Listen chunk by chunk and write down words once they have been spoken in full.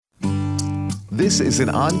This is an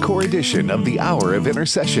encore edition of the Hour of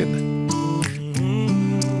Intercession.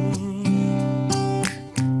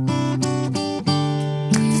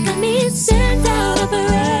 Let me send out a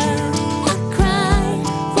prayer, a cry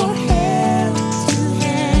for help to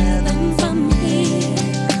heaven from here.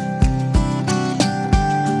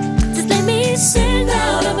 Just let me send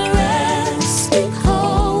out a prayer, speak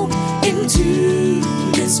hope into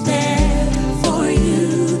despair for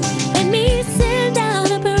you. Let me send out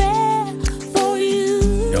a prayer for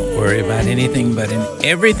you. Don't worry about anything, but in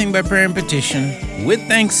everything by prayer and petition, with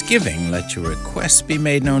thanksgiving, let your requests be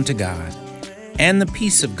made known to God. And the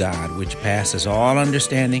peace of God, which passes all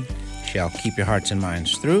understanding, shall keep your hearts and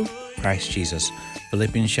minds through Christ Jesus.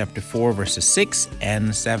 Philippians chapter 4, verses 6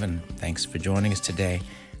 and 7. Thanks for joining us today.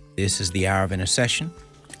 This is the Hour of Intercession.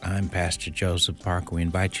 I'm Pastor Joseph Parker. We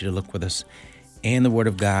invite you to look with us in the Word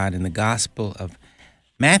of God in the Gospel of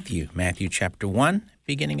Matthew chapter 1,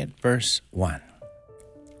 beginning at verse 1.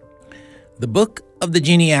 The book of the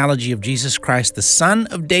genealogy of Jesus Christ, the son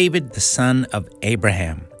of David, the son of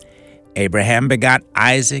Abraham. Abraham begot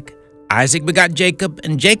Isaac, Isaac begot Jacob,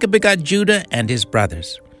 and Jacob begot Judah and his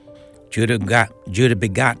brothers. Judah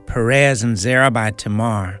begot Perez and Zerah by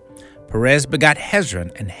Tamar. Perez begot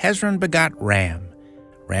Hezron, and Hezron begot Ram.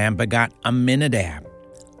 Ram begot Amminadab.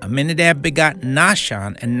 Amminadab begot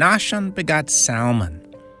Nahshon, and Nahshon begot Salmon.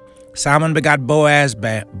 Salmon begot Boaz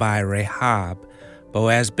by Rahab.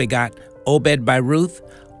 Boaz begot Obed by Ruth.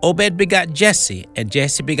 Obed begot Jesse, and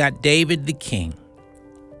Jesse begot David the king.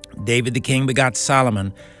 David the king begot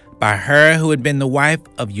Solomon by her who had been the wife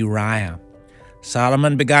of Uriah.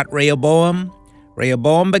 Solomon begot Rehoboam.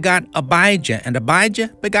 Rehoboam begot Abijah, and Abijah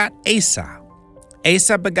begot Asa.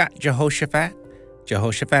 Asa begot Jehoshaphat.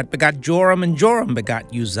 Jehoshaphat begot Joram, and Joram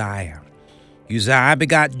begot Uzziah. Uzziah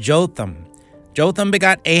begot Jotham. Jotham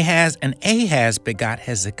begot Ahaz, and Ahaz begot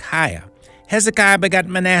Hezekiah. Hezekiah begot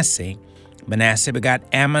Manasseh. Manasseh begot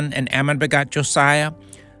Ammon, and Ammon begot Josiah.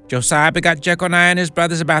 Josiah begot Jeconiah and his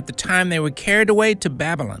brothers about the time they were carried away to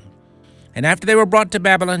Babylon. And after they were brought to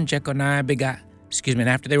Babylon, Jeconiah begot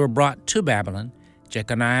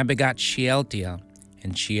Shealtiel,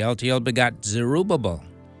 and Shealtiel begot Zerubbabel.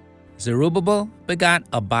 Zerubbabel begot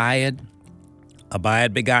Abiad.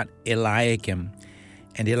 Abiad begot Eliakim,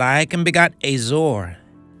 and Eliakim begot Azor.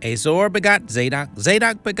 Azor begot Zadok.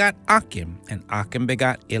 Zadok begot Achim, and Achim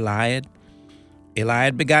begot Eliad.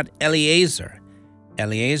 Eliad begot Eleazar.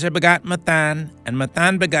 Eleazar begot Mathan, and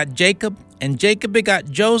Mathan begot Jacob, and Jacob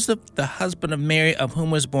begot Joseph, the husband of Mary, of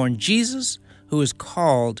whom was born Jesus, who is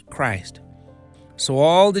called Christ. So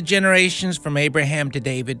all the generations from Abraham to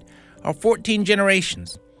David are 14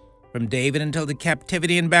 generations. From David until the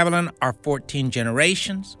captivity in Babylon are 14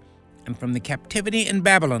 generations, and from the captivity in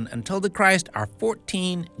Babylon until the Christ are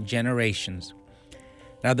 14 generations.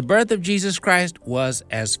 Now the birth of Jesus Christ was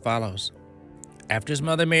as follows. After his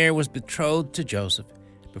mother Mary was betrothed to Joseph,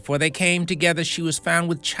 before they came together, she was found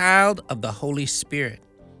with child of the Holy Spirit.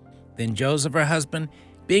 Then Joseph, her husband,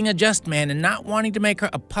 being a just man and not wanting to make her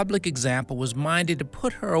a public example, was minded to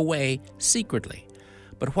put her away secretly.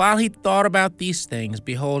 But while he thought about these things,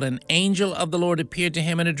 behold, an angel of the Lord appeared to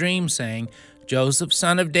him in a dream, saying, Joseph,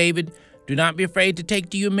 son of David, do not be afraid to take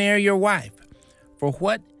to you Mary your wife, for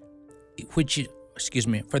that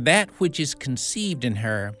which is conceived in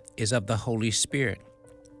her is of the Holy Spirit.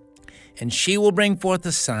 And she will bring forth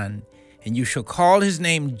a son, and you shall call his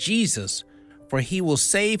name Jesus, for he will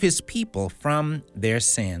save his people from their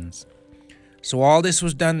sins. So all this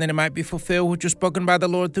was done that it might be fulfilled which was spoken by the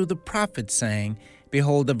Lord through the prophet, saying,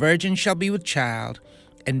 Behold, the virgin shall be with child,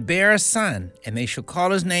 and bear a son, and they shall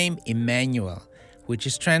call his name Emmanuel, which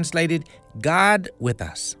is translated, God with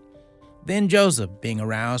us. Then Joseph, being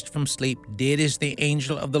aroused from sleep, did as the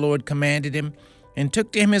angel of the Lord commanded him, and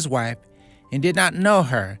took to him his wife, and did not know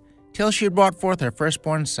her, till she had brought forth her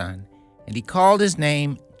firstborn son, and he called his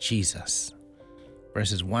name Jesus.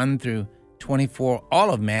 Verses 1 through 24,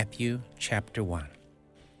 all of Matthew chapter 1.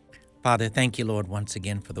 Father, thank you, Lord, once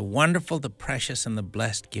again for the wonderful, the precious, and the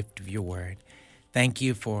blessed gift of your word. Thank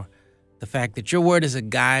you for the fact that your word is a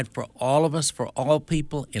guide for all of us, for all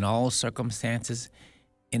people, in all circumstances,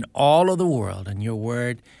 in all of the world, and your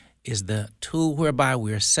word is the tool whereby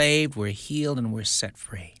we're saved, we're healed, and we're set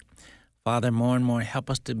free. Father, more and more, help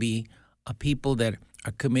us to be a people that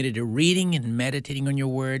are committed to reading and meditating on your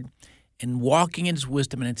word and walking in its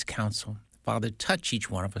wisdom and its counsel. Father, touch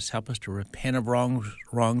each one of us. Help us to repent of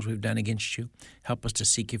wrongs we've done against you. Help us to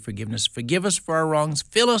seek your forgiveness. Forgive us for our wrongs.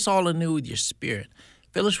 Fill us all anew with your spirit.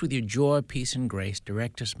 Fill us with your joy, peace, and grace.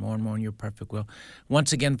 Direct us more and more in your perfect will.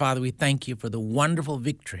 Once again, Father, we thank you for the wonderful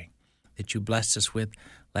victory that you blessed us with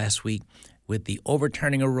last week with the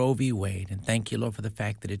overturning of Roe v. Wade. And thank you, Lord, for the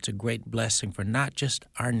fact that it's a great blessing for not just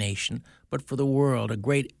our nation, but for the world, a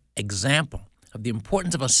great example of the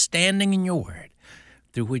importance of us standing in your word,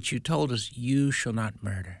 through which you told us you shall not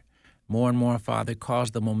murder. More and more, Father,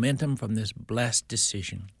 cause the momentum from this blessed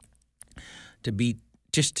decision to be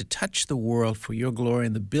just to touch the world for your glory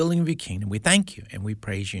and the building of your kingdom. We thank you and we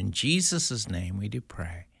praise you. In Jesus' name we do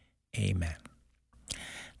pray. Amen.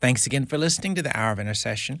 Thanks again for listening to the Hour of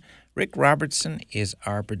Intercession. Rick Robertson is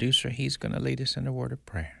our producer. He's going to lead us in a word of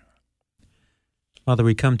prayer. Father,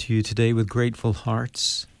 we come to you today with grateful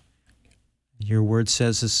hearts. Your word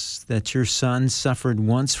says us that your Son suffered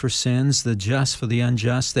once for sins, the just for the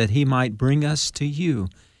unjust, that he might bring us to you,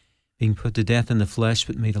 being put to death in the flesh,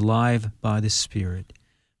 but made alive by the Spirit.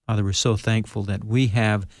 Father, we're so thankful that we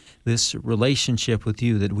have this relationship with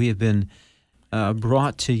you, that we have been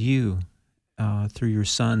brought to you through your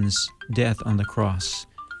Son's death on the cross.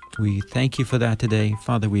 We thank you for that today.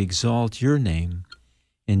 Father, we exalt your name.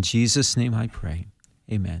 In Jesus' name I pray.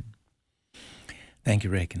 Amen. Thank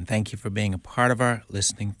you, Rick, and thank you for being a part of our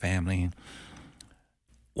listening family.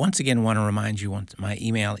 Once again, I want to remind you, my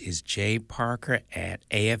email is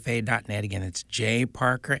jparker@afa.net. Again, it's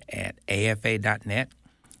jparker@afa.net.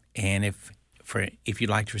 And if you'd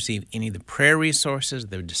like to receive any of the prayer resources,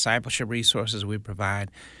 the discipleship resources we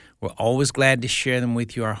provide, we're always glad to share them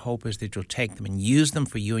with you. Our hope is that you'll take them and use them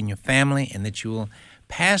for you and your family, and that you will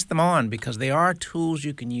pass them on, because they are tools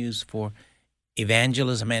you can use for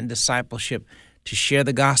evangelism and discipleship, to share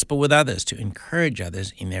the gospel with others, to encourage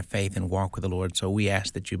others in their faith and walk with the Lord. So we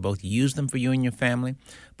ask that you both use them for you and your family,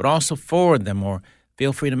 but also forward them, or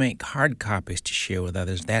feel free to make hard copies to share with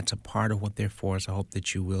others. That's a part of what they're for, so I hope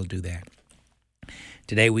that you will do that.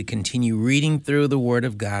 Today we continue reading through the Word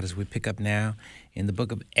of God as we pick up now in the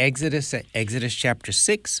book of Exodus, Exodus chapter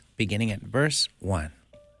 6, beginning at verse 1.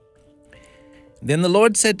 Then the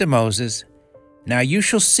Lord said to Moses, "Now you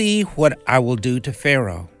shall see what I will do to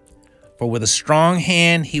Pharaoh. For with a strong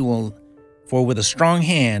hand he will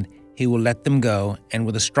let them go, and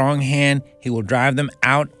with a strong hand he will drive them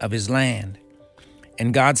out of his land."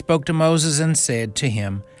 And God spoke to Moses and said to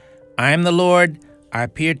him, "I am the Lord. I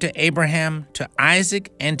appeared to Abraham, to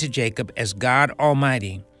Isaac, and to Jacob as God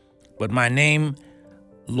Almighty, but my name,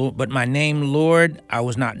 Lord, I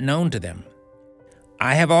was not known to them.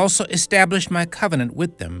 I have also established my covenant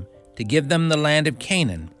with them to give them the land of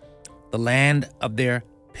Canaan, the land of their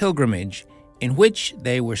pilgrimage, in which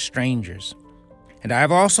they were strangers. And I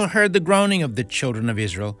have also heard the groaning of the children of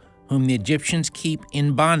Israel, whom the Egyptians keep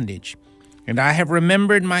in bondage. And I have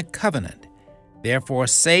remembered my covenant. Therefore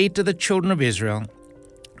say to the children of Israel,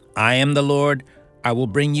 I am the Lord. I will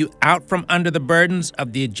bring you out from under the burdens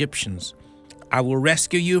of the Egyptians. I will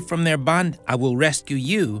rescue you from their bondage,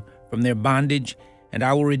 and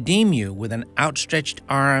I will redeem you with an outstretched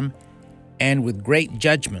arm and with great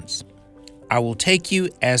judgments. I will take you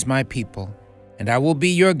as my people, and I will be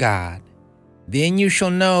your God. Then you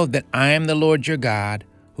shall know that I am the Lord your God,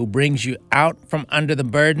 who brings you out from under the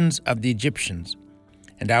burdens of the Egyptians.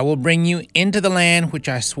 And I will bring you into the land which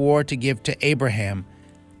I swore to give to Abraham,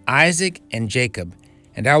 Isaac, and Jacob,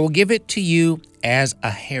 and I will give it to you as a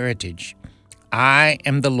heritage. I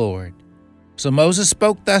am the Lord." So Moses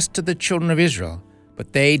spoke thus to the children of Israel,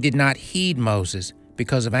 but they did not heed Moses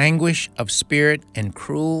because of anguish of spirit and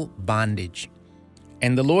cruel bondage.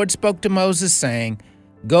 And the Lord spoke to Moses, saying,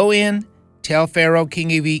 "Go in, tell Pharaoh,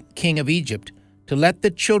 king of Egypt, to let the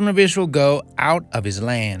children of Israel go out of his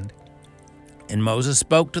land." And Moses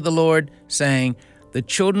spoke to the Lord, saying, "The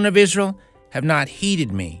children of Israel have not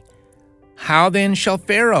heeded me. How then shall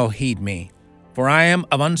Pharaoh heed me? For I am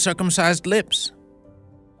of uncircumcised lips."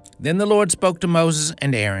 Then the Lord spoke to Moses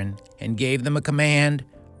and Aaron, and gave them a command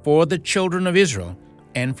for the children of Israel,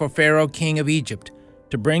 and for Pharaoh king of Egypt,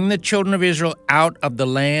 to bring the children of Israel out of the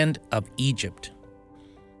land of Egypt.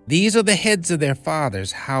 These are the heads of their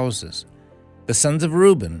fathers' houses. The sons of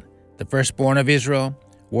Reuben, the firstborn of Israel,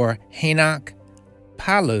 were Hanok,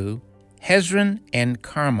 Palu, Hezron, and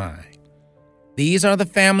Carmi. These are the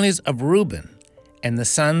families of Reuben, and the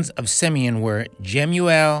sons of Simeon were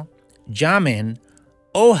Jemuel, Jamin,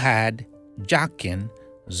 Ohad, Jachin,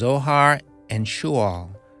 Zohar, and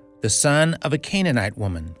Shual, the son of a Canaanite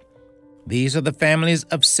woman. These are the families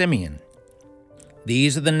of Simeon.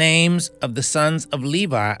 These are the names of the sons of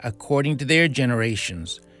Levi according to their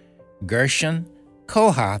generations: Gershon,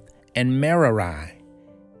 Kohath, and Merari.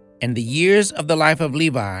 And the years of the life of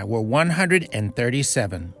Levi were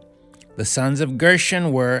 137. The sons of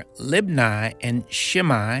Gershon were Libni and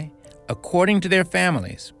Shimei, according to their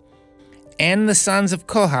families. And the sons of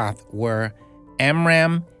Kohath were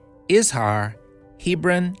Amram, Izhar,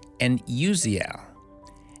 Hebron, and Uziel.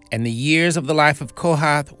 And the years of the life of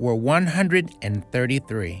Kohath were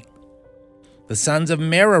 133. The sons of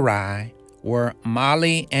Merari were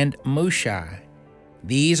Mali and Mushai.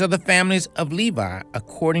 These are the families of Levi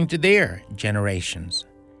according to their generations.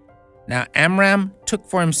 Now Amram took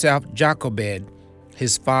for himself Jochebed,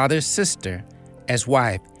 his father's sister, as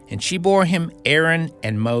wife, and she bore him Aaron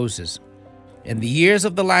and Moses. And the years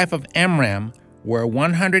of the life of Amram were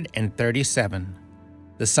 137.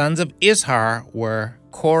 The sons of Izhar were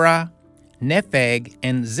Korah, Nepheg,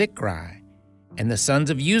 and Zikri. And the sons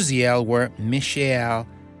of Uziel were Mishael,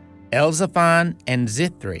 Elzaphan, and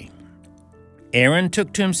Zithri. Aaron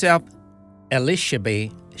took to himself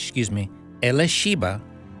Elisheba,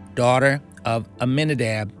 daughter of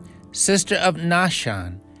Amminadab, sister of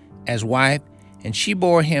Nahshon, as wife, and she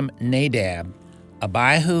bore him Nadab,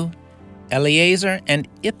 Abihu, Eleazar, and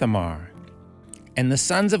Ithamar. And the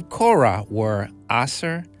sons of Korah were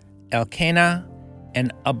Asher, Elkanah,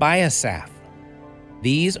 and Abiasaph.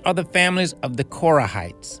 These are the families of the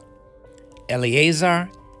Korahites. Eleazar,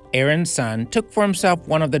 Aaron's son, took for himself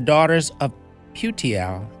one of the daughters of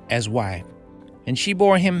Putiel as wife, and she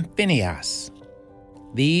bore him Phinehas.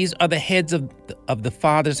 These are the heads of the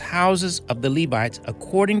fathers' houses of the Levites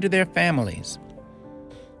according to their families.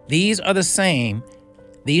 These are the same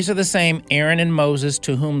Aaron and Moses,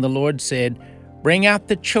 to whom the Lord said, "Bring out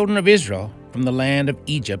the children of Israel from the land of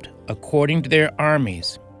Egypt according to their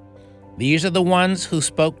armies." These are the ones who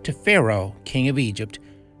spoke to Pharaoh, king of Egypt,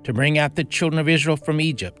 to bring out the children of Israel from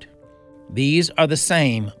Egypt. These are the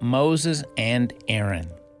same Moses and Aaron.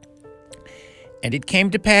 And it came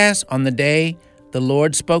to pass on the day the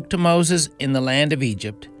Lord spoke to Moses in the land of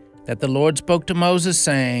Egypt, that the Lord spoke to Moses,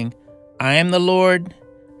 saying, "I am the Lord.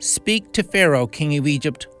 Speak to Pharaoh, king of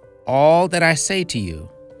Egypt, all that I say to you."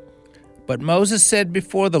 But Moses said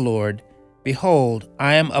before the Lord, "Behold,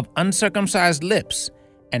 I am of uncircumcised lips,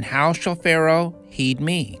 and how shall Pharaoh heed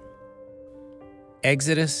me?"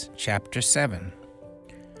 Exodus chapter 7.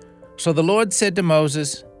 So the Lord said to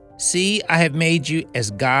Moses, "See, I have made you as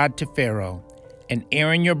God to Pharaoh, and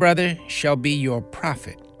Aaron your brother shall be your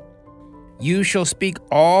prophet. You shall speak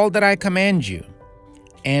all that I command you,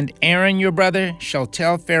 and Aaron your brother shall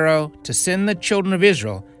tell Pharaoh to send the children of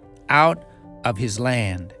Israel out of his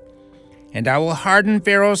land. And I will harden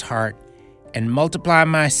Pharaoh's heart, and multiply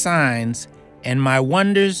my signs and my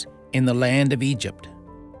wonders in the land of Egypt.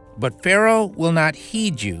 But Pharaoh will not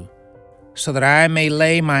heed you, so that I may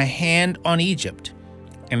lay my hand on Egypt,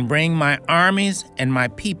 and bring my armies and my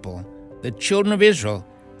people, the children of Israel,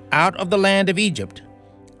 out of the land of Egypt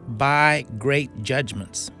by great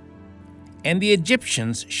judgments. And the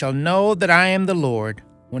Egyptians shall know that I am the Lord,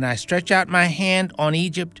 when I stretch out my hand on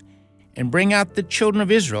Egypt, and bring out the children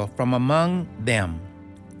of Israel from among them."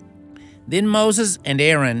 Then Moses and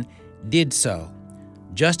Aaron did so,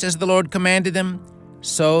 just as the Lord commanded them,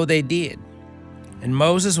 so they did. And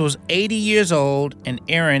Moses was 80 years old, and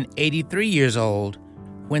Aaron 83 years old,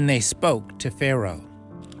 when they spoke to Pharaoh.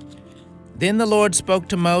 Then the Lord spoke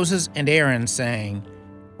to Moses and Aaron, saying,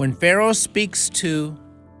 "When Pharaoh speaks to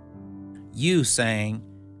you, saying,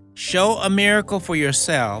 'Show a miracle for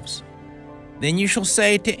yourselves,' then you shall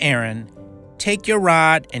say to Aaron, 'Take your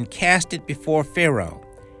rod and cast it before Pharaoh,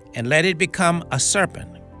 and let it become a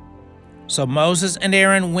serpent.'" So Moses and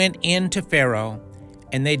Aaron went in to Pharaoh,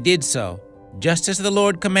 and they did so, just as the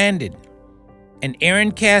Lord commanded. And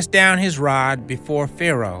Aaron cast down his rod before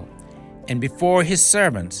Pharaoh and before his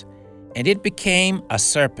servants, and it became a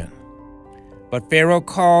serpent. But Pharaoh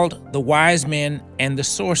called the wise men and the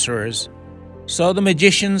sorcerers, so the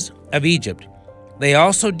magicians of Egypt. They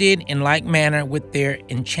also did in like manner with their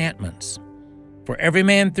enchantments. For every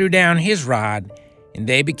man threw down his rod, and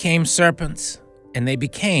they became serpents,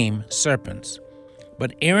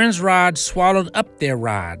 But Aaron's rod swallowed up their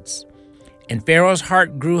rods. And Pharaoh's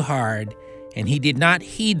heart grew hard, and he did not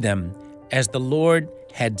heed them, as the Lord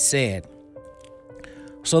had said.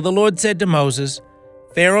 So the Lord said to Moses,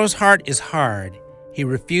 "Pharaoh's heart is hard. He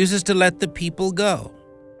refuses to let the people go.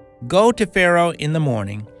 Go to Pharaoh in the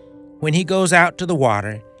morning, when he goes out to the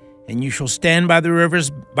water, and you shall stand by the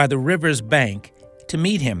river's bank to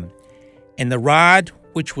meet him. And the rod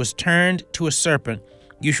which was turned to a serpent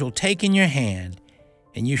you shall take in your hand,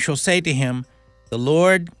 and you shall say to him, 'The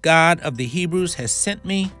Lord God of the Hebrews has sent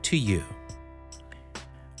me to you.'"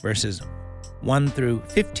 Verses 1 through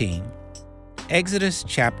 15. Exodus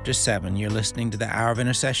chapter 7. You're listening to the Hour of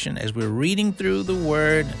Intercession as we're reading through the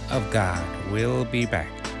Word of God. We'll be back.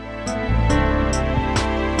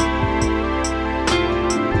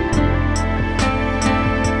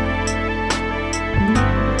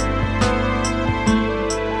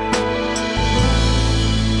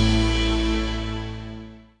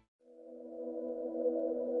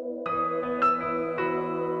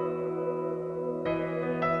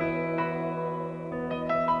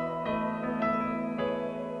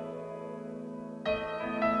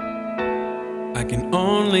 I can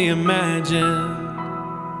only imagine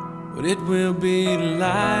what it will be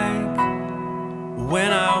like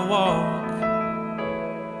when I walk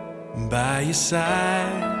by your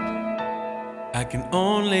side. I can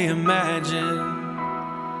only imagine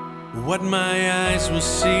what my eyes will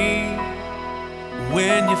see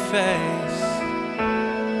when your face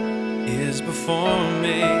is before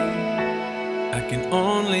me. I can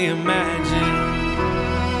only imagine.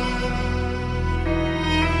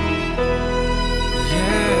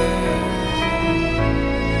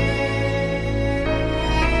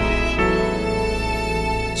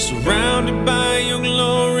 Surrounded by your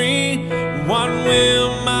glory, what will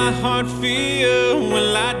my heart feel?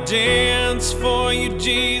 Will I dance for you,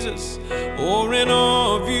 Jesus? Or in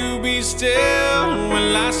awe of you be still?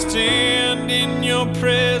 Will I stand in your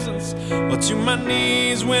presence? Or to my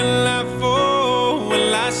knees will I fall?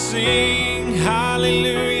 Will I sing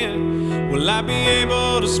hallelujah? Will I be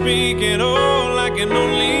able to speak at all? I can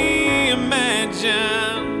only imagine.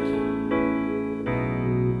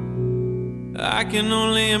 I can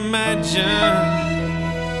only imagine.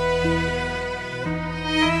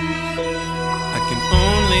 I can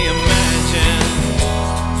only imagine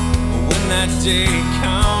when that day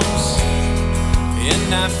comes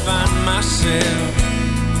and I find myself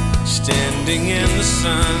standing in the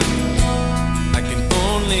sun. I can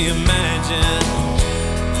only imagine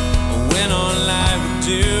when all I would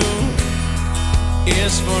do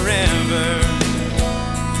is forever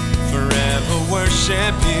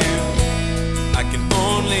worship you. I can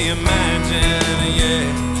only imagine, yeah.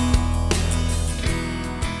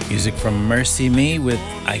 Music from Mercy Me with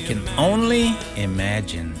I Can Only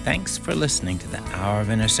Imagine. Thanks for listening to the Hour of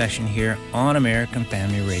Intercession here on American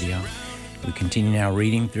Family Radio. We continue now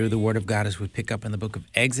reading through the Word of God as we pick up in the book of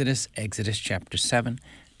Exodus chapter 7,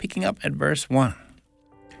 picking up at verse 1.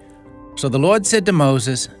 So the Lord said to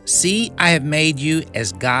Moses, "See, I have made you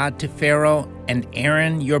as God to Pharaoh, and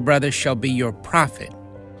Aaron your brother shall be your prophet.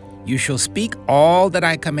 You shall speak all that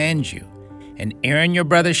I command you, and Aaron your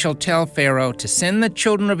brother shall tell Pharaoh to send the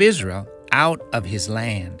children of Israel out of his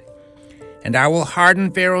land. And I will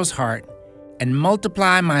harden Pharaoh's heart, and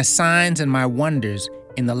multiply my signs and my wonders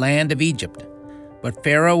in the land of Egypt. But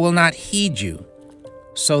Pharaoh will not heed you,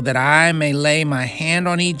 so that I may lay my hand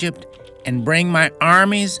on Egypt, and bring my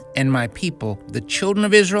armies and my people, the children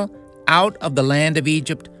of Israel, out of the land of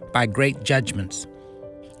Egypt by great judgments.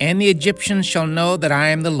 And the Egyptians shall know that I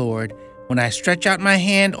am the Lord, when I stretch out my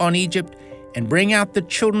hand on Egypt, and bring out the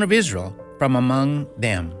children of Israel from among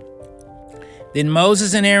them." Then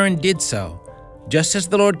Moses and Aaron did so, just as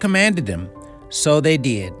the Lord commanded them, so they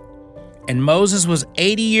did. And Moses was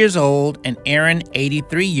 80 years old, and Aaron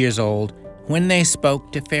 83 years old, when they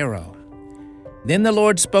spoke to Pharaoh. Then the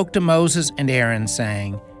Lord spoke to Moses and Aaron,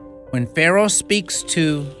 saying, "When Pharaoh speaks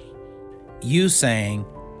to you, saying,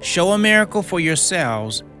 'Show a miracle for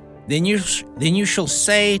yourselves,' then you shall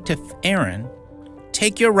say to Aaron,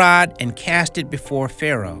 'Take your rod and cast it before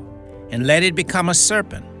Pharaoh, and let it become a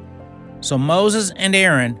serpent.'" So Moses and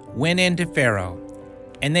Aaron went in to Pharaoh,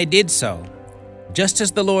 and they did so, just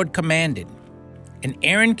as the Lord commanded. And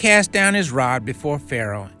Aaron cast down his rod before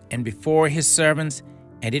Pharaoh and before his servants,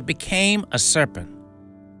 and it became a serpent.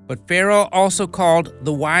 But Pharaoh also called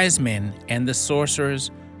the wise men and the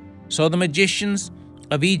sorcerers, so the magicians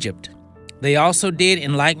of Egypt. They also did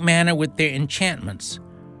in like manner with their enchantments.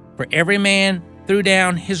 For every man threw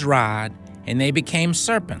down his rod, and they became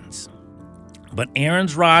serpents. But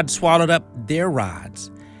Aaron's rod swallowed up their rods,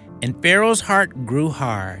 and Pharaoh's heart grew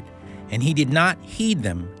hard, and he did not heed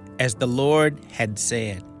them, as the Lord had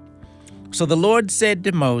said. So the Lord said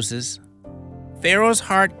to Moses, "Pharaoh's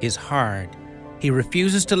heart is hard. He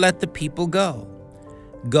refuses to let the people go.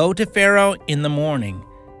 Go to Pharaoh in the morning,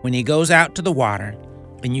 when he goes out to the water,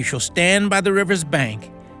 and you shall stand by the river's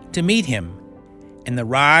bank to meet him. And the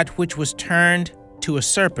rod which was turned to a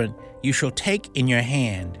serpent you shall take in your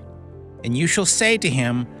hand. And you shall say to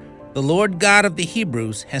him, 'The Lord God of the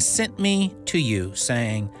Hebrews has sent me to you,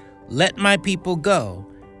 saying, Let my people go,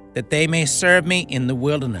 that they may serve me in the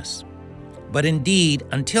wilderness. But indeed,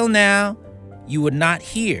 until now, you would not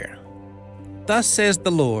hear. Thus says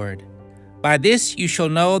the Lord, By this you shall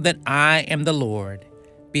know that I am the Lord.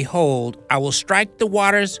 Behold, I will strike the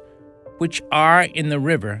waters which are in the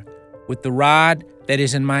river with the rod that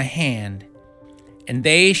is in my hand, and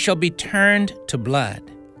they shall be turned to blood.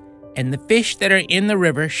 And the fish that are in the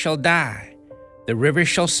river shall die. The river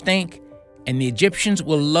shall stink, and the Egyptians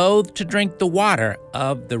will loathe to drink the water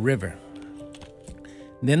of the river."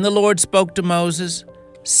 Then the Lord spoke to Moses,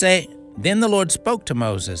 Say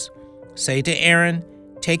to Aaron,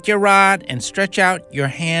 "Take your rod and stretch out your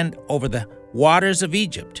hand over the waters of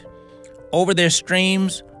Egypt." over their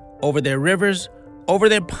streams, over their rivers, over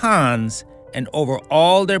their ponds, and over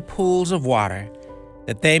all their pools of water,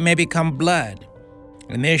 that they may become blood.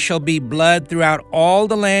 And there shall be blood throughout all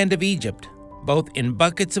the land of Egypt, both in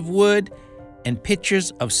buckets of wood and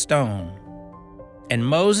pitchers of stone. And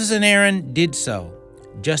Moses and Aaron did so,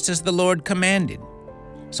 just as the Lord commanded.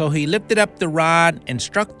 So he lifted up the rod and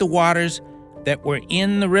struck the waters that were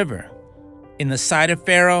in the river, in the sight of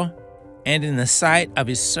Pharaoh and in the sight of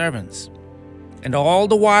his servants. And all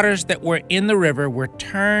the waters that were in the river were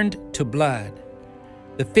turned to blood.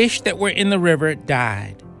 The fish that were in the river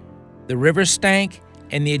died. The river stank,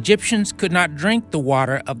 and the Egyptians could not drink the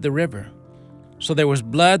water of the river. So there was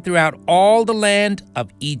blood throughout all the land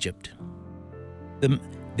of Egypt.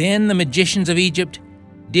 Then the magicians of Egypt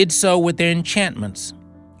did so with their enchantments,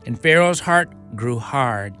 and Pharaoh's heart grew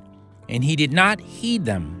hard, and he did not heed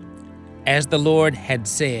them, as the Lord had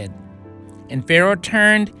said. And Pharaoh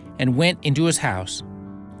turned and went into his house.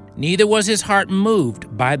 Neither was his heart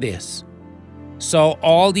moved by this. So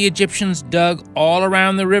all the Egyptians dug all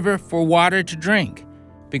around the river for water to drink,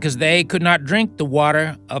 because they could not drink the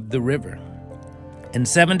water of the river. And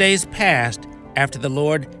 7 days passed after the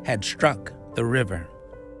Lord had struck the river.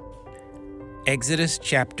 Exodus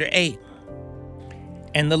chapter 8.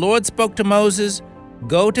 And the Lord spoke to Moses,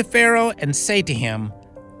 "Go to Pharaoh and say to him,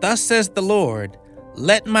 Thus says the Lord,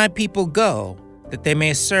 Let my people go, that they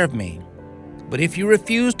may serve me. But if you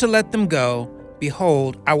refuse to let them go,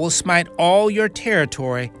 behold, I will smite all your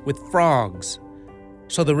territory with frogs.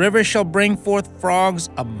 So the river shall bring forth frogs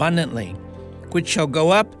abundantly, which shall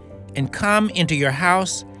go up and come into your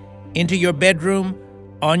house, into your bedroom,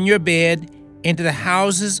 on your bed, into the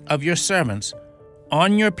houses of your servants,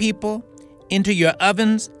 on your people, into your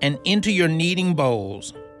ovens, and into your kneading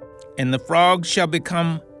bowls. And the frogs shall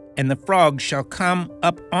come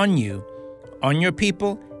up on you, on your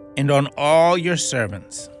people, and on all your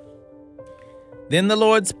servants." Then the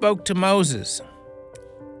Lord spoke to Moses,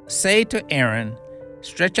 "Say to Aaron,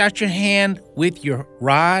 Stretch out your hand with your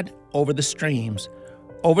rod over the streams,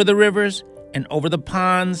 over the rivers, and over the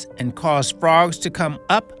ponds, and cause frogs to come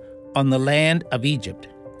up on the land of Egypt."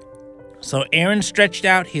 So Aaron stretched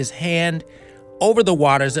out his hand over the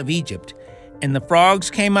waters of Egypt, and the frogs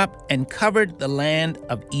came up and covered the land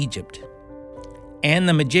of Egypt. And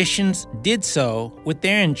the magicians did so with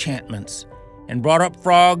their enchantments, and brought up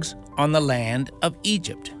frogs on the land of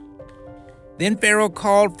Egypt. Then Pharaoh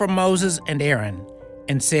called for Moses and Aaron,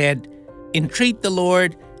 and said, "Entreat the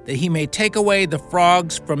Lord that he may take away the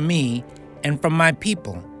frogs from me and from my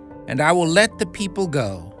people, and I will let the people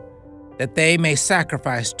go, that they may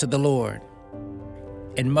sacrifice to the Lord."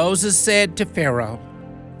 And Moses said to Pharaoh,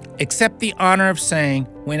 "Accept the honor of saying,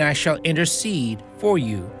 when I shall intercede for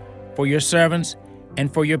you, for your servants,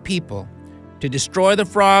 and for your people, to destroy the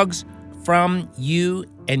frogs from you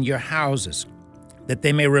and your houses, that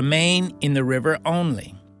they may remain in the river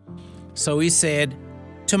only." So he said,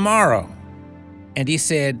 "Tomorrow." And he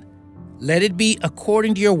said, "Let it be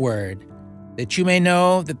according to your word, that you may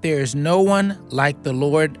know that there is no one like the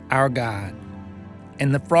Lord our God.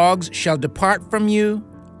 And the frogs shall depart from you,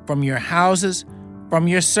 from your houses, from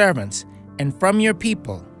your servants, and from your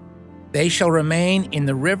people. They shall remain in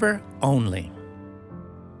the river only."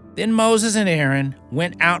 Then Moses and Aaron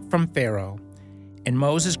went out from Pharaoh, and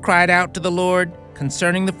Moses cried out to the Lord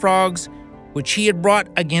concerning the frogs which he had brought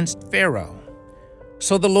against Pharaoh.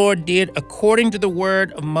 So the Lord did according to the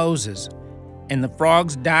word of Moses, and the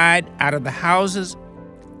frogs died out of the houses,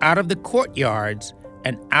 out of the courtyards,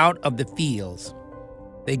 and out of the fields.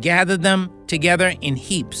 They gathered them together in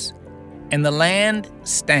heaps, and the land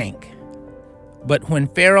stank. But when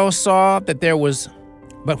Pharaoh saw that there was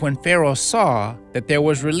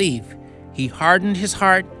relief, he hardened his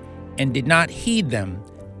heart and did not heed them,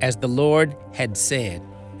 as the Lord had said.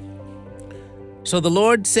 So the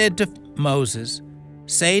Lord said to Moses,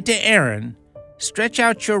 "Say to Aaron, Stretch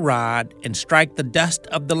out your rod and strike the dust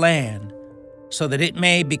of the land, so that it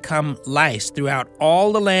may become lice throughout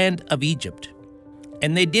all the land of Egypt."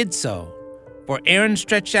 And they did so, for Aaron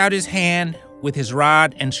stretched out his hand with his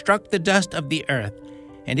rod and struck the dust of the earth,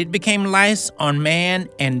 and it became lice on man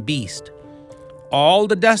and beast. All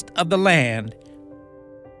the dust of the land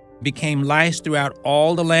became lice throughout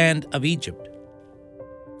all the land of Egypt.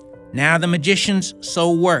 Now the magicians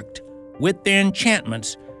so worked with their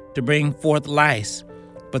enchantments to bring forth lice,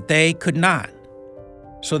 but they could not.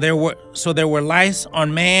 So there were lice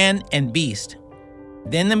on man and beast.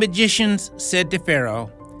 Then the magicians said to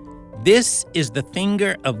Pharaoh, "This is the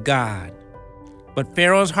finger of God." But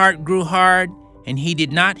Pharaoh's heart grew hard, and he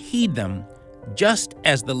did not heed them, just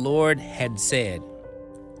as the Lord had said.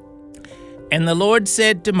 And the Lord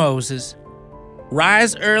said to Moses,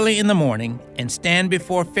 Rise early in the morning and stand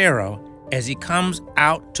before Pharaoh as he comes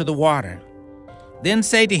out to the water. Then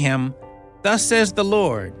say to him, Thus says the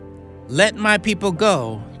Lord, Let my people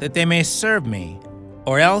go, that they may serve me.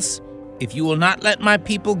 Or else, if you will not let my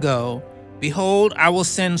people go, behold, I will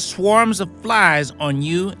send swarms of flies on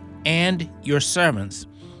you and your servants,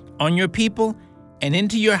 on your people, and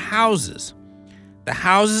into your houses. The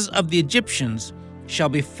houses of the Egyptians shall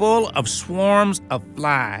be full of swarms of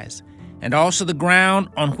flies, and also the ground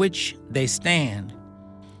on which they stand.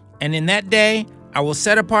 And in that day I will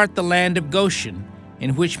set apart the land of Goshen,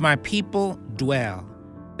 in which my people dwell,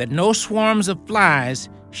 that no swarms of flies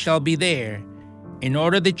shall be there, in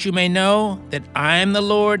order that you may know that I am the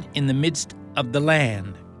Lord in the midst of the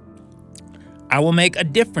land. I will make a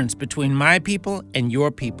difference between my people and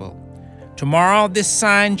your people. Tomorrow this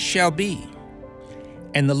sign shall be.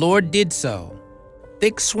 And the Lord did so.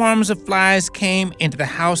 Thick swarms of flies came into the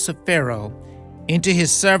house of Pharaoh, into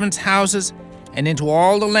his servants' houses, and into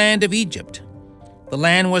all the land of Egypt. The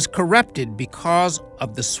land was corrupted because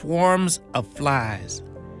of the swarms of flies.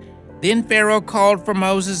 Then Pharaoh called for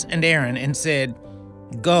Moses and Aaron and said,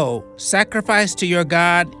 Go, sacrifice to your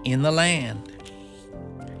God in the land.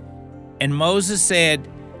 And Moses said,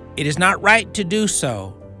 It is not right to do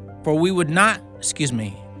so, for we would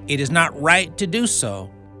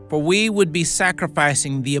be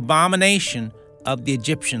sacrificing the abomination of the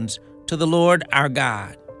Egyptians to the Lord our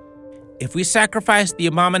God. If we sacrifice the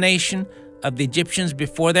abomination of the Egyptians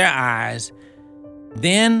before their eyes,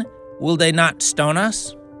 then will they not stone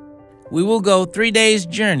us? We will go 3 days'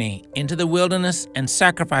 journey into the wilderness and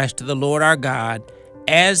sacrifice to the Lord our God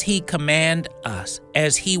as he will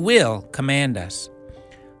command us.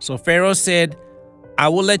 So Pharaoh said, I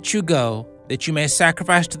will let you go, that you may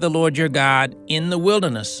sacrifice to the Lord your God in the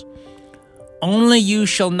wilderness. Only you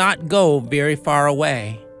shall not go very far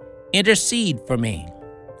away. Intercede for me.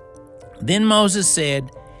 Then Moses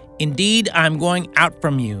said, Indeed, I am going out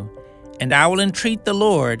from you, and I will entreat the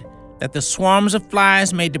Lord that the swarms of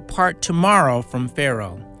flies may depart tomorrow from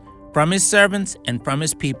Pharaoh, from his servants, and from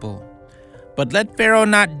his people. But let Pharaoh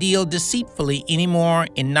not deal deceitfully any more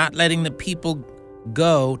in not letting the people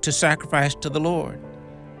go to sacrifice to the Lord.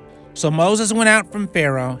 So Moses went out from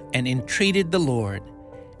Pharaoh and entreated the Lord.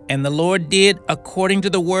 And the Lord did according to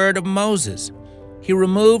the word of Moses. He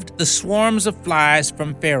removed the swarms of flies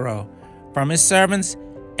from Pharaoh, from his servants,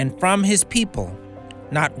 and from his people.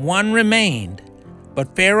 Not one remained,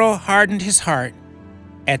 but Pharaoh hardened his heart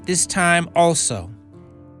at this time also.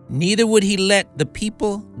 Neither would he let the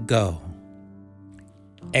people go.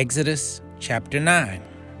 Exodus chapter 9.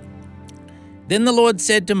 Then the Lord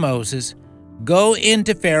said to Moses, Go in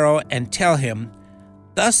to Pharaoh and tell him,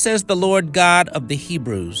 Thus says the Lord God of the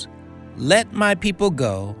Hebrews, Let my people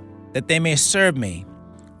go, that they may serve me.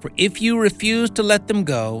 For if you refuse to let them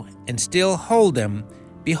go and still hold them,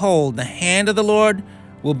 behold, the hand of the Lord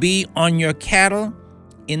will be on your cattle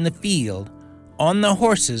in the field, on the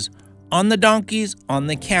horses, on the donkeys, on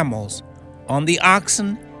the camels, on the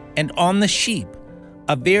oxen, and on the sheep,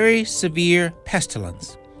 a very severe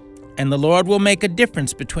pestilence. And the Lord will make a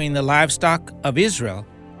difference between the livestock of Israel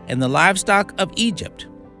and the livestock of Egypt.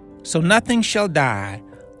 So nothing shall die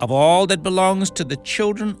of all that belongs to the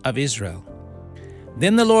children of Israel.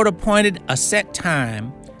 Then the Lord appointed a set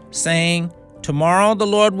time, saying, Tomorrow the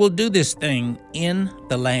Lord will do this thing in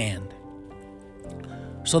the land.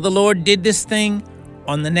 So the Lord did this thing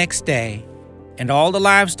on the next day, and all the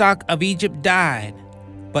livestock of Egypt died,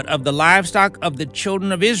 but of the livestock of the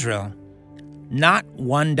children of Israel, not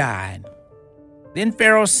one died. Then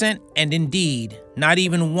Pharaoh sent, and indeed, not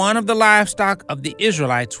even one of the livestock of the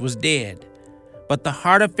Israelites was dead. But the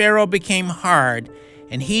heart of Pharaoh became hard,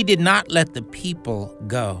 and he did not let the people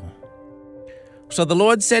go. So the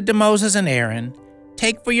Lord said to Moses and Aaron,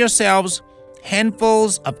 Take for yourselves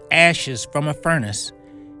handfuls of ashes from a furnace,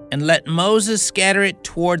 and let Moses scatter it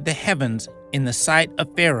toward the heavens in the sight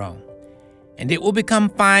of Pharaoh. And it will become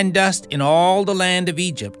fine dust in all the land of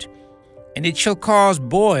Egypt, and it shall cause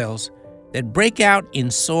boils that break out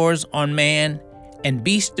in sores on man and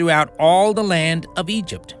beast throughout all the land of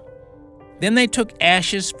Egypt. Then they took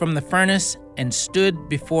ashes from the furnace and stood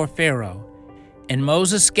before Pharaoh, and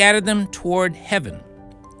Moses scattered them toward heaven.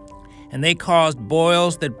 And they caused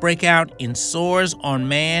boils that break out in sores on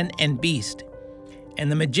man and beast.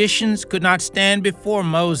 And the magicians could not stand before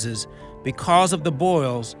Moses because of the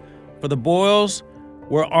boils, for the boils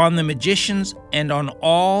were on the magicians and on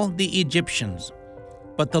all the Egyptians.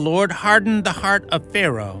 But the Lord hardened the heart of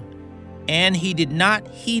Pharaoh, and he did not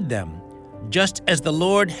heed them, just as the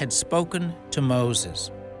Lord had spoken to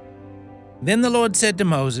Moses. Then the Lord said to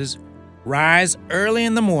Moses, Rise early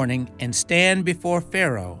in the morning and stand before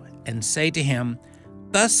Pharaoh and say to him,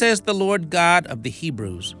 Thus says the Lord God of the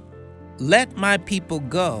Hebrews, Let my people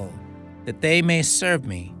go, that they may serve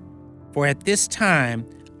me. For at this time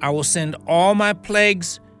I will send all my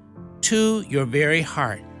plagues to your very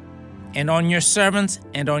heart, and on your servants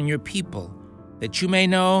and on your people, that you may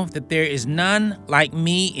know that there is none like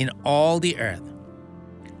me in all the earth.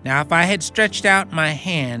 Now if I had stretched out my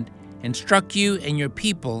hand and struck you and your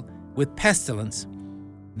people with pestilence,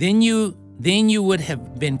 then you would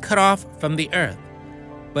have been cut off from the earth.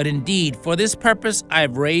 But indeed, for this purpose I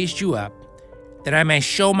have raised you up, that I may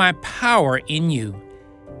show my power in you,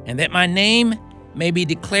 and that my name may be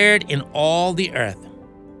declared in all the earth.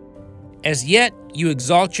 As yet you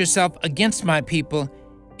exalt yourself against my people,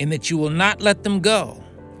 in that you will not let them go.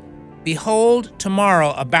 Behold,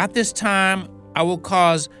 tomorrow about this time I will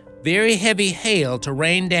cause very heavy hail to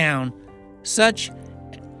rain down, such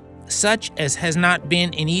as has not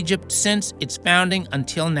been in Egypt since its founding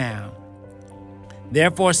until now.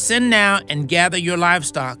 Therefore send now and gather your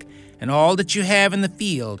livestock and all that you have in the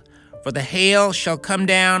field, for the hail shall come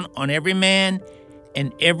down on every man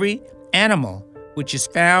and every animal which is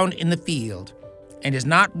found in the field, and is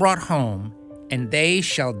not brought home, and they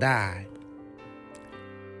shall die.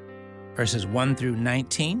 Verses 1 through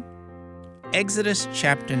 19, Exodus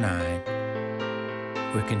chapter 9.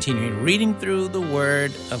 We're continuing reading through the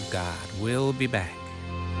Word of God. We'll be back.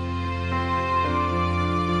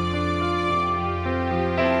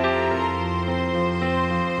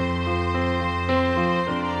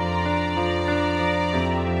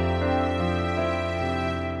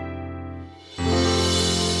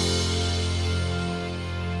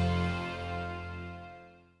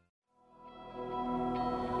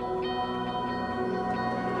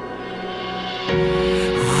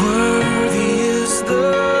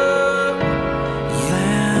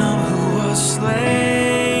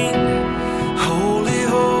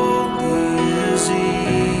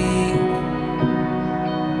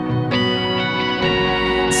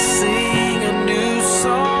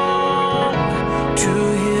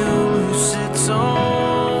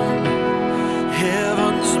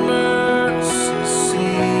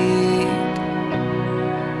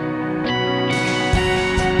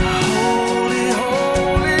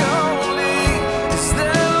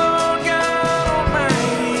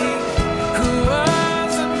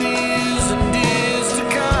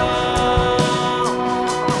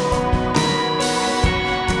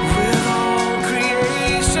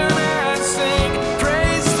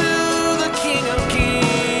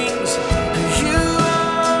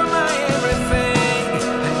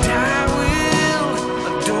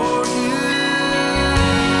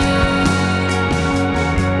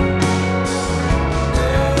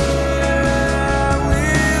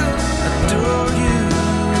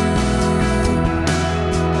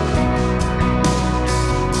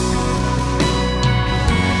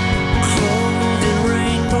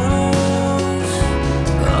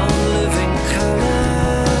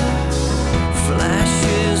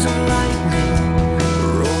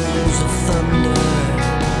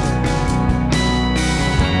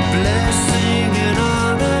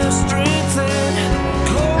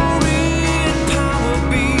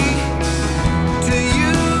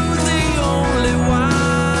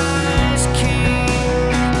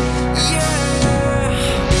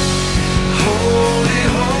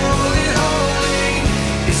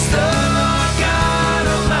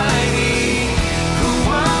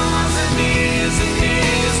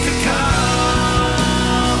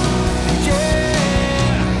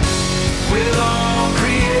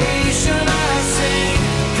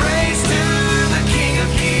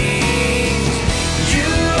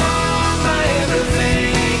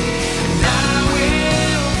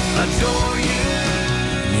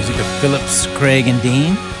 Phillips, Craig, and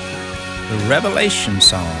Dean, the Revelation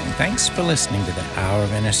Song. Thanks for listening to the Hour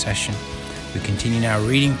of Intercession. We continue now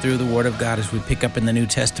reading through the Word of God as we pick up in the New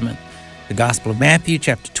Testament, the Gospel of Matthew,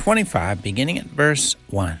 chapter 25, beginning at verse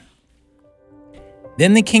 1.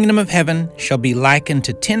 Then the kingdom of heaven shall be likened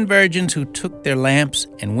to 10 virgins who took their lamps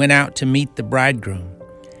and went out to meet the bridegroom.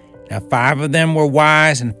 Now 5 of them were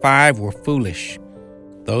wise and 5 were foolish.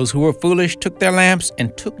 Those who were foolish took their lamps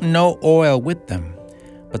and took no oil with them.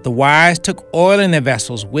 But the wise took oil in their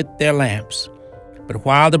vessels with their lamps. But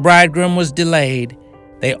while the bridegroom was delayed,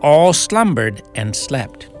 they all slumbered and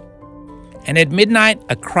slept. And at midnight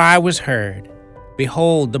a cry was heard,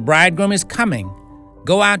 Behold, the bridegroom is coming.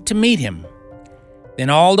 Go out to meet him. Then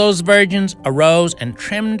all those virgins arose and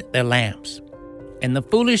trimmed their lamps. And the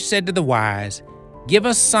foolish said to the wise, Give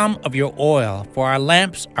us some of your oil, for our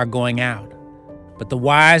lamps are going out. But the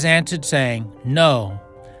wise answered, saying, No,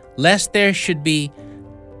 lest there should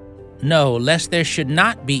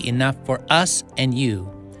not be enough for us and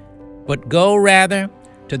you. But go rather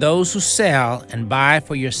to those who sell and buy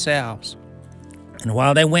for yourselves. And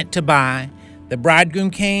while they went to buy, the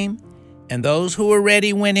bridegroom came, and those who were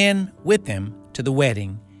ready went in with him to the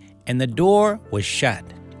wedding, and the door was shut.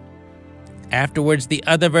 Afterwards the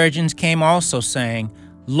other virgins came also, saying,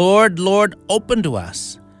 Lord, Lord, open to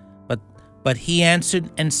us. But he answered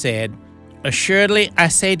and said, Assuredly I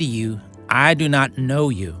say to you, I do not know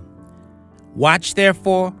you. Watch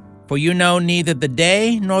therefore, for you know neither the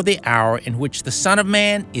day nor the hour in which the Son of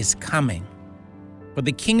Man is coming. For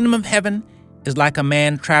the kingdom of heaven is like a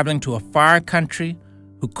man traveling to a far country,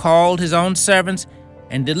 who called his own servants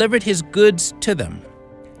and delivered his goods to them.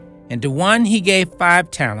 And to one he gave 5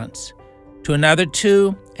 talents, to another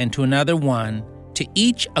 2, and to another 1, to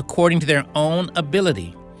each according to their own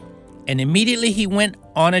ability. And immediately he went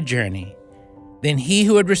on a journey. Then he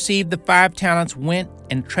who had received the 5 talents went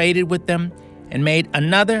and traded with them, and made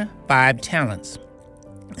another 5 talents.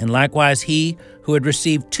 And likewise he who had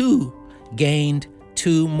received 2 gained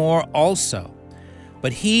 2 more also.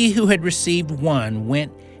 But he who had received 1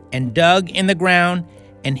 went and dug in the ground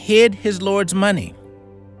and hid his Lord's money.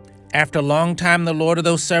 After a long time the Lord of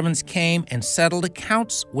those servants came and settled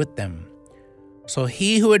accounts with them. So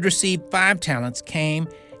he who had received 5 talents came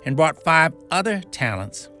and brought 5 other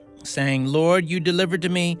talents, saying, Lord, you delivered to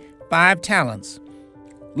me 5 talents.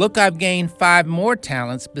 Look, I've gained 5 more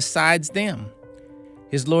talents besides them.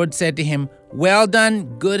 His Lord said to him, Well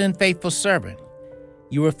done, good and faithful servant.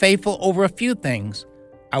 You were faithful over a few things.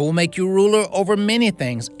 I will make you ruler over many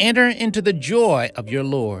things. Enter into the joy of your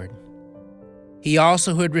Lord. He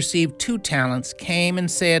also who had received 2 talents came and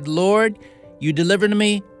said, Lord, you delivered to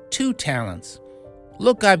me 2 talents.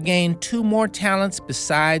 Look, I've gained 2 more talents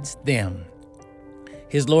besides them.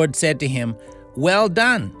 His Lord said to him, Well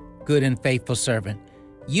done, good and faithful servant.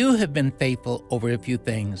 You have been faithful over a few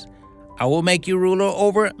things. I will make you ruler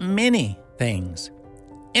over many things.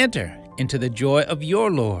 Enter into the joy of your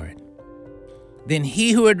Lord. Then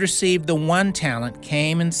he who had received the 1 talent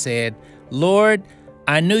came and said, Lord,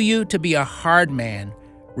 I knew you to be a hard man,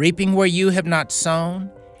 reaping where you have not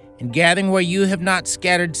sown, and gathering where you have not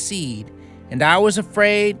scattered seed. And I was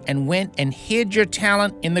afraid and went and hid your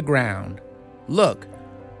talent in the ground. Look,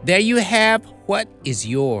 there you have what is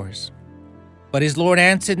yours. But his Lord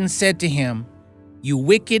answered and said to him, You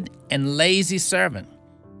wicked and lazy servant,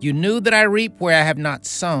 you knew that I reap where I have not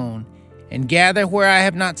sown, and gather where I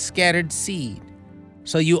have not scattered seed.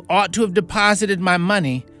 So you ought to have deposited my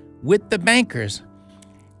money with the bankers,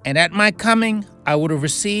 and at my coming I would have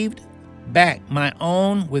received back my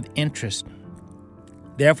own with interest.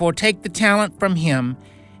 Therefore take the talent from him,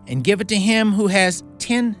 and give it to him who has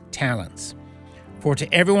 10 talents. For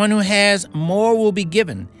to everyone who has, more will be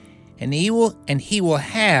given, and he will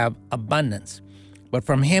have abundance. But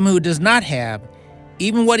from him who does not have,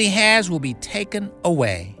 even what he has will be taken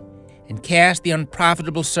away. And cast the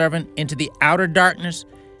unprofitable servant into the outer darkness.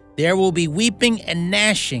 There will be weeping and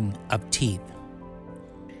gnashing of teeth.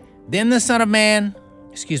 When the Son of Man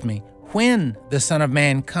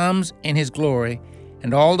comes in his glory,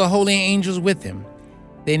 and all the holy angels with him,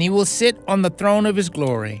 then he will sit on the throne of his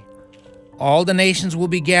glory. All the nations will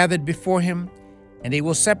be gathered before him, and he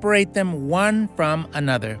will separate them one from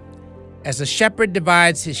another, as a shepherd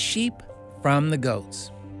divides his sheep from the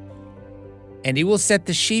goats. And he will set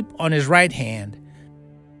the sheep on his right hand,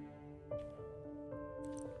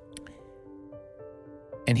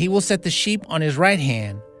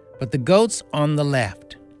 but the goats on the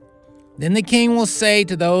left. Then the king will say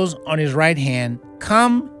to those on his right hand,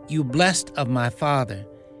 Come, you blessed of my Father,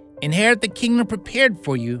 inherit the kingdom prepared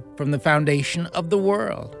for you from the foundation of the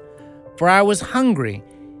world. For I was hungry,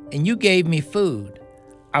 and you gave me food.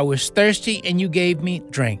 I was thirsty, and you gave me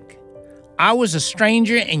drink. I was a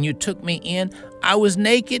stranger, and you took me in. I was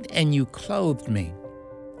naked, and you clothed me.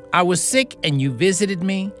 I was sick, and you visited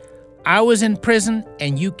me. I was in prison,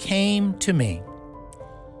 and you came to me.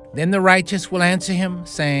 Then the righteous will answer him,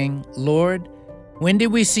 saying, Lord, when did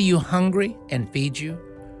we see you hungry and feed you,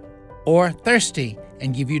 or thirsty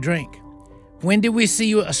and give you drink? When did we see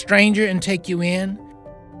you a stranger and take you in,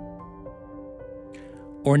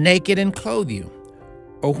 or naked and clothe you?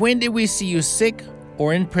 Or when did we see you sick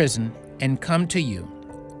or in prison and come to you?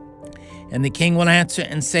 And the king will answer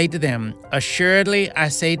and say to them, Assuredly I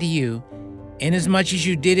say to you, inasmuch as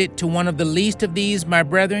you did it to one of the least of these my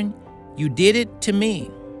brethren, you did it to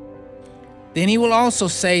me. Then he will also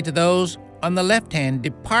say to those on the left hand,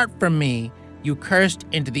 Depart from me, you cursed,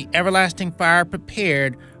 into the everlasting fire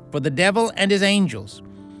prepared for the devil and his angels.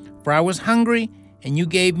 For I was hungry, and you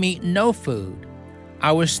gave me no food.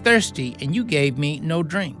 I was thirsty, and you gave me no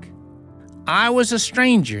drink. I was a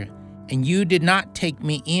stranger, and you did not take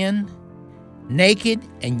me in. Naked,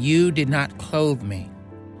 and you did not clothe me.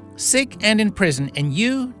 Sick and in prison, and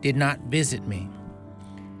you did not visit me.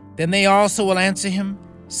 Then they also will answer him,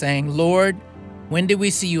 saying, Lord, when did we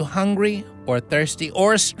see you hungry or thirsty,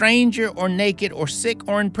 or a stranger, or naked, or sick,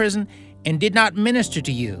 or in prison, and did not minister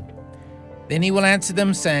to you? Then he will answer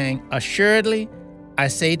them, saying, Assuredly, I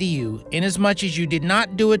say to you, inasmuch as you did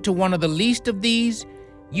not do it to one of the least of these,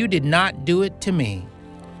 you did not do it to me.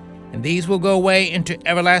 And these will go away into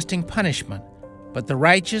everlasting punishment, but the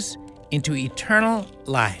righteous into eternal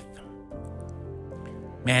life.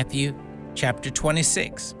 Matthew chapter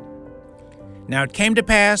 26. Now it came to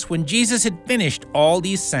pass, when Jesus had finished all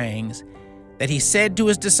these sayings, that he said to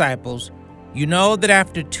his disciples, You know that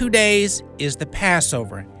after 2 days is the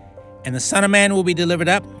Passover, and the Son of Man will be delivered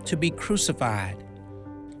up to be crucified.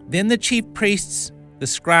 Then the chief priests, the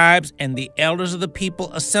scribes, and the elders of the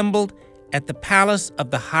people assembled at the palace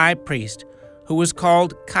of the high priest, who was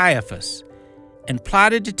called Caiaphas, and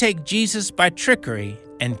plotted to take Jesus by trickery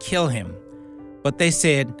and kill him. But they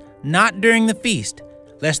said, Not during the feast,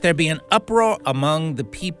 lest there be an uproar among the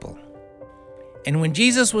people. And when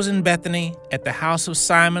Jesus was in Bethany at the house of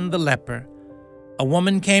Simon the leper, a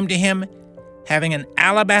woman came to him, having an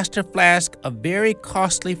alabaster flask of very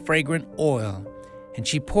costly fragrant oil, and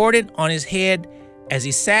she poured it on his head as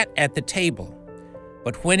he sat at the table.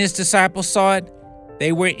 But when his disciples saw it,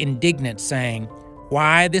 they were indignant, saying,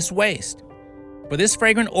 Why this waste? For this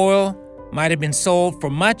fragrant oil might have been sold for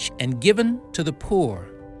much and given to the poor.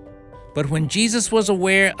 But when Jesus was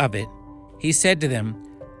aware of it, he said to them,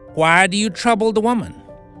 Why do you trouble the woman?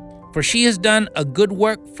 For she has done a good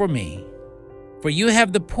work for me. For you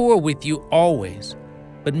have the poor with you always,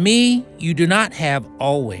 but me you do not have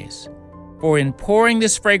always. For in pouring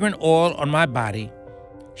this fragrant oil on my body,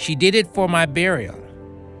 she did it for my burial.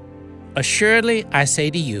 Assuredly, I say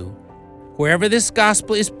to you, wherever this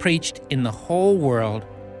gospel is preached in the whole world,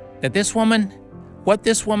 that what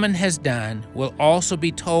this woman has done will also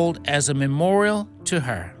be told as a memorial to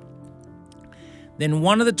her. Then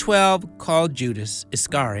one of the 12, called Judas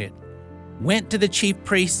Iscariot, went to the chief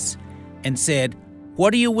priests and said,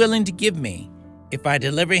 What are you willing to give me if I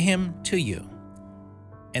deliver him to you?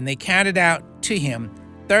 And they counted out to him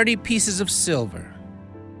 30 pieces of silver.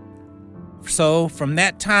 So from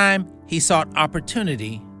that time he sought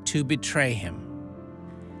opportunity to betray him.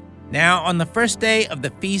 Now on the first day of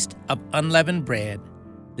the feast of unleavened bread,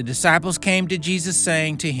 the disciples came to Jesus,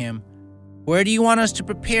 saying to him, Where do you want us to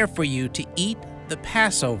prepare for you to eat the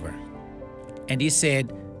Passover? And he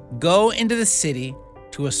said, Go into the city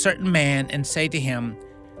to a certain man and say to him,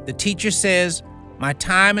 The teacher says, My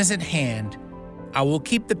time is at hand. I will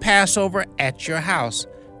keep the Passover at your house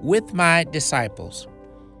with my disciples.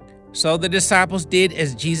 So the disciples did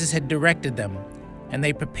as Jesus had directed them, and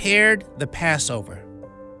they prepared the Passover.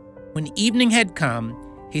 When evening had come,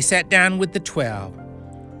 he sat down with the 12.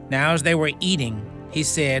 Now as they were eating, he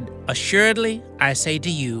said, Assuredly, I say to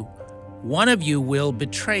you, one of you will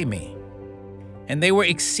betray me. And they were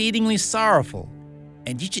exceedingly sorrowful,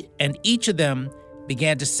 and each of them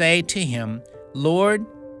began to say to him, Lord,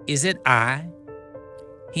 is it I?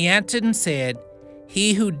 He answered and said,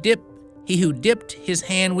 He who dipped his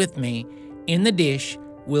hand with me in the dish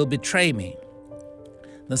will betray me.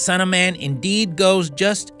 The Son of Man indeed goes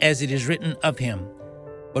just as it is written of him.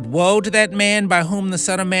 But woe to that man by whom the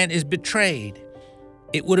Son of Man is betrayed.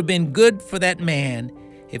 It would have been good for that man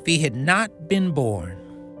if he had not been born.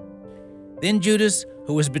 Then Judas,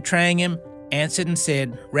 who was betraying him, answered and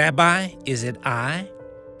said, Rabbi, is it I?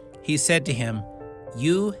 He said to him,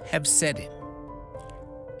 You have said it.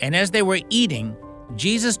 And as they were eating,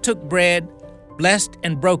 Jesus took bread, blessed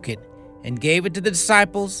and broke it, and gave it to the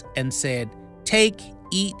disciples, and said, Take,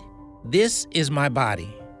 eat, this is my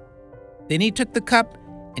body. Then he took the cup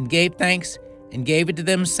and gave thanks and gave it to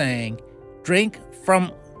them, saying, Drink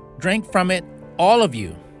from it, all of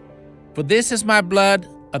you, for this is my blood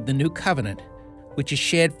of the new covenant, which is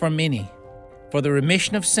shed for many, for the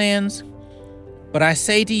remission of sins. But I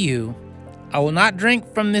say to you, I will not drink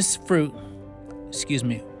of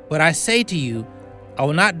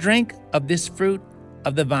this fruit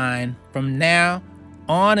of the vine from now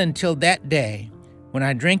on until that day when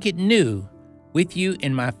I drink it new with you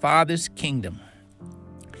in my Father's kingdom.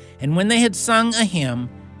 And when they had sung a hymn,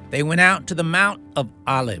 they went out to the Mount of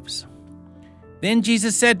Olives. Then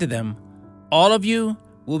Jesus said to them, All of you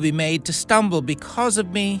will be made to stumble because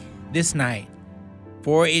of me this night.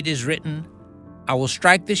 For it is written, I will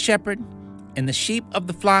strike the shepherd, and the sheep of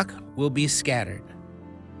the flock will be scattered.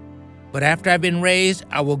 But after I've been raised,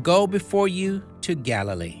 I will go before you to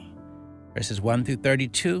Galilee. Verses 1 through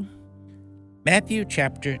 32, Matthew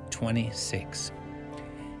chapter 26.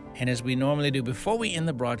 And as we normally do, before we end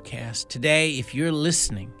the broadcast, today, if you're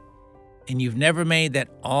listening and you've never made that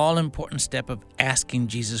all-important step of asking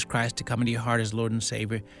Jesus Christ to come into your heart as Lord and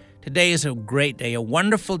Savior, today is a great day, a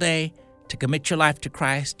wonderful day to commit your life to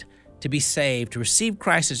Christ, to be saved, to receive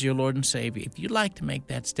Christ as your Lord and Savior. If you'd like to make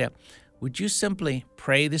that step, would you simply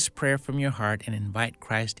pray this prayer from your heart and invite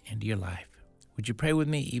Christ into your life? Would you pray with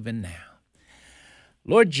me even now?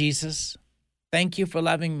 Lord Jesus, thank you for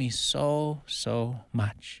loving me so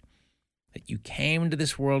much that you came into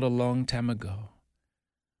this world a long time ago.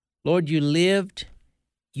 Lord, you lived,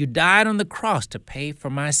 you died on the cross to pay for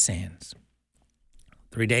my sins.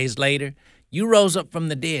 3 days later, you rose up from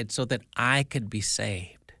the dead so that I could be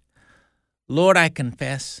saved. Lord, I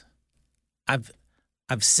confess, I've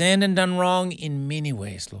sinned and done wrong in many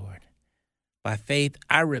ways, Lord. By faith,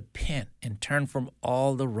 I repent and turn from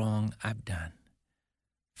all the wrong I've done.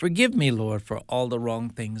 Forgive me, Lord, for all the wrong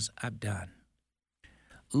things I've done.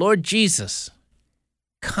 Lord Jesus,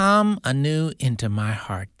 come anew into my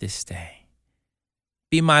heart this day.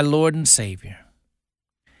 Be my Lord and Savior.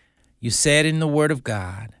 You said in the Word of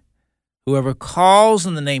God, whoever calls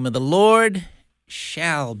on the name of the Lord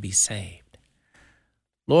shall be saved.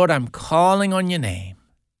 Lord, I'm calling on your name.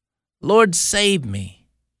 Lord, save me.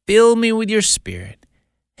 Fill me with your Spirit.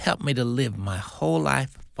 Help me to live my whole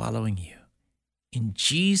life following you. In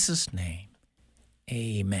Jesus' name,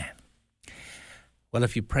 amen. Well,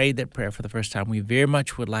 if you prayed that prayer for the first time, we very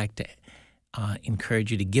much would like to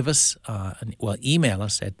encourage you to give us, email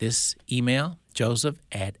us at this email,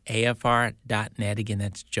 joseph@afr.net. Again,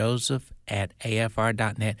 that's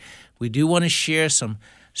joseph@afr.net. We do want to share some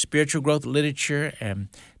spiritual growth literature and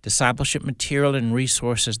discipleship material and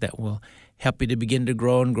resources that will help you to begin to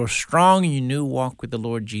grow and grow strong in your new walk with the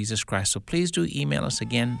Lord Jesus Christ. So please do email us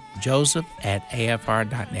again,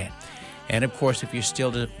 joseph@afr.net. And, of course, if you're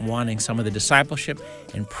still wanting some of the discipleship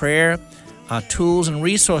and prayer tools and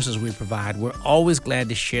resources we provide, we're always glad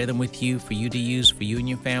to share them with you, for you to use, for you and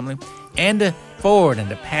your family, and to forward and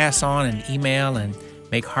to pass on and email and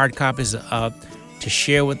make hard copies of, to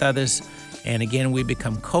share with others. And, again, we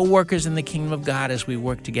become co-workers in the kingdom of God as we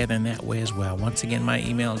work together in that way as well. Once again, my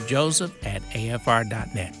email,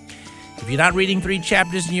 joseph@afr.net. If you're not reading 3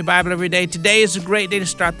 chapters in your Bible every day, today is a great day to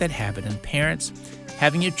start that habit. And parents,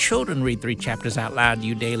 having your children read 3 chapters out loud to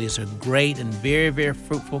you daily is a great and very, very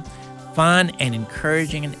fruitful, fun, and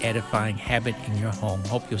encouraging and edifying habit in your home.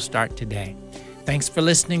 Hope you'll start today. Thanks for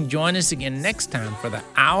listening. Join us again next time for the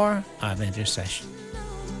Hour of Intercession.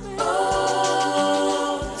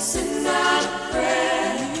 Oh, send out a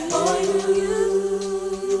prayer for you.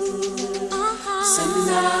 Send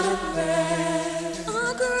out a prayer.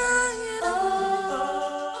 Oh, crying.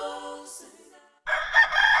 Oh,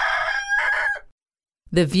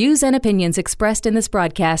 The views and opinions expressed in this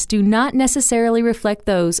broadcast do not necessarily reflect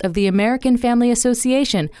those of the American Family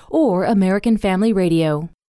Association or American Family Radio.